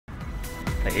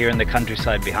They're here in the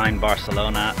countryside behind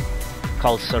Barcelona,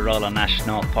 called Sorolla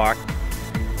National Park.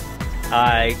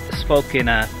 I spoke in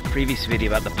a previous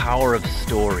video about the power of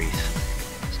stories.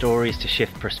 Stories to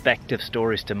shift perspective,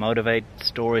 stories to motivate,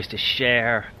 stories to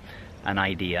share an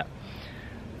idea.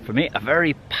 For me, a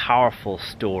very powerful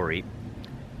story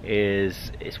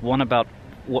is one about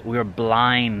what we're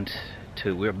blind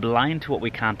to. We're blind to what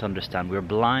we can't understand. We're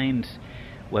blind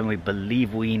when we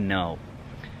believe we know.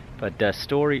 But the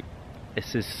story,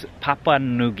 this is Papua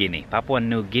New Guinea. Papua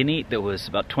New Guinea, that was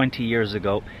about 20 years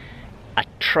ago, a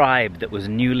tribe that was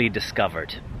newly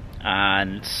discovered.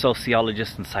 And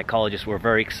sociologists and psychologists were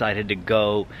very excited to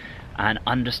go and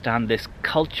understand this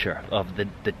culture of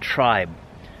the tribe.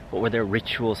 What were their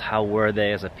rituals? How were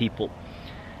they as a people?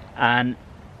 And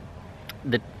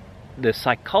the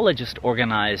psychologist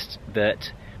organized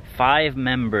that 5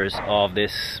 members of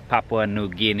this Papua New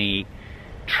Guinea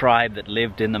tribe that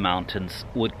lived in the mountains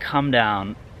would come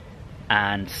down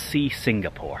and see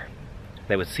Singapore.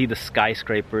 They would see the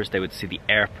skyscrapers, they would see the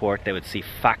airport, they would see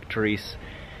factories,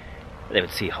 they would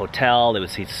see hotel, they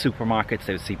would see supermarkets,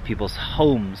 they would see people's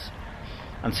homes.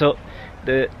 And so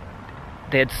they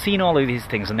had seen all of these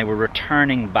things, and they were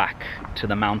returning back to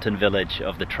the mountain village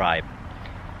of the tribe.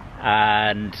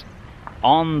 And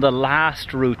on the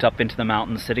last route up into the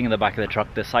mountains, sitting in the back of the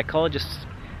truck, the psychologists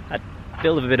had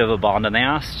built a bit of a bond, and they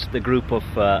asked the group of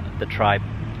the tribe,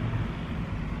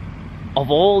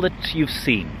 of all that you've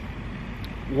seen,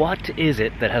 what is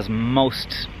it that has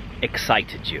most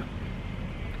excited you?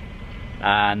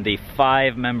 And the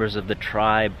 5 members of the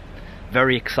tribe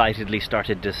very excitedly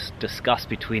started to discuss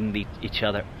between each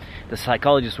other. The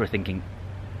psychologists were thinking,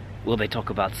 will they talk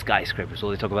about skyscrapers? Will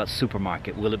they talk about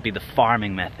supermarket? Will it be the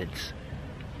farming methods?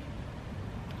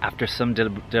 After some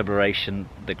deliberation,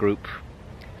 the group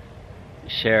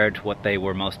shared what they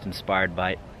were most inspired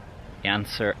by. The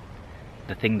answer,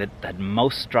 the thing that had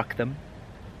most struck them,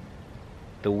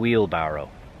 the wheelbarrow.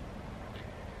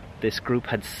 This group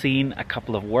had seen a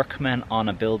couple of workmen on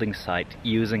a building site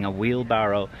using a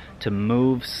wheelbarrow to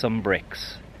move some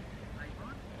bricks.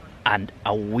 And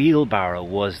a wheelbarrow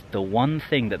was the one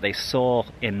thing that they saw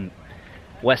in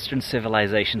Western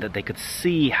civilization that they could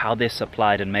see how this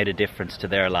applied and made a difference to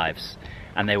their lives.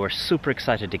 And they were super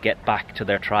excited to get back to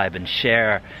their tribe and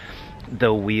share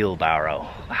the wheelbarrow,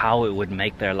 how it would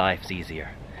make their lives easier.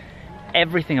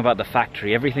 Everything about the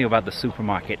factory, everything about the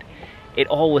supermarket, it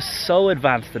all was so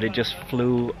advanced that it just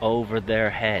flew over their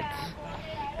heads.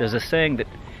 There's a saying that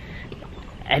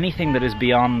anything that is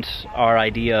beyond our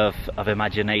idea of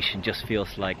imagination just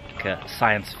feels like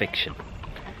science fiction.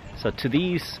 So to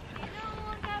these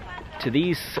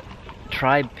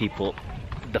tribe people,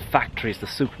 the factories, the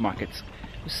supermarkets,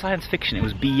 it was science fiction. It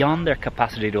was beyond their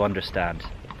capacity to understand.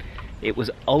 It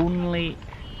was only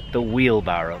the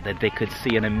wheelbarrow that they could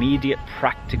see an immediate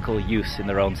practical use in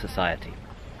their own society.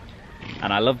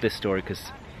 And I love this story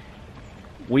because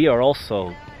we are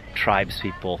also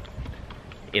tribespeople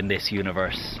in this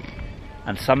universe,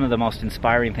 and some of the most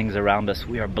inspiring things around us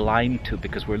we are blind to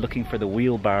because we're looking for the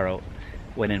wheelbarrow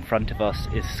when in front of us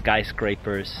is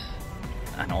skyscrapers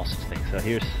and all sorts of things. So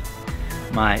here's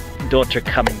my daughter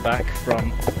coming back from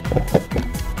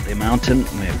the mountain.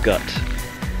 We've got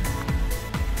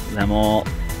them all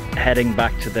heading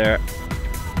back to their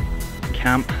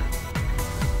camp.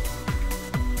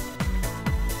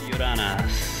 Urana,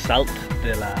 Salt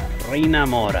de la Reina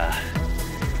Mora,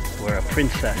 where a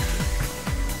princess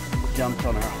jumped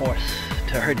on her horse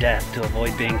to her death to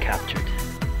avoid being captured.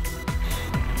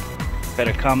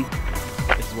 Better come.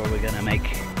 This is where we're gonna make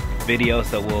videos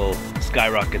that will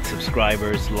skyrocket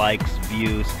subscribers, likes,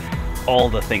 views, all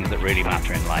the things that really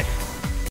matter in life.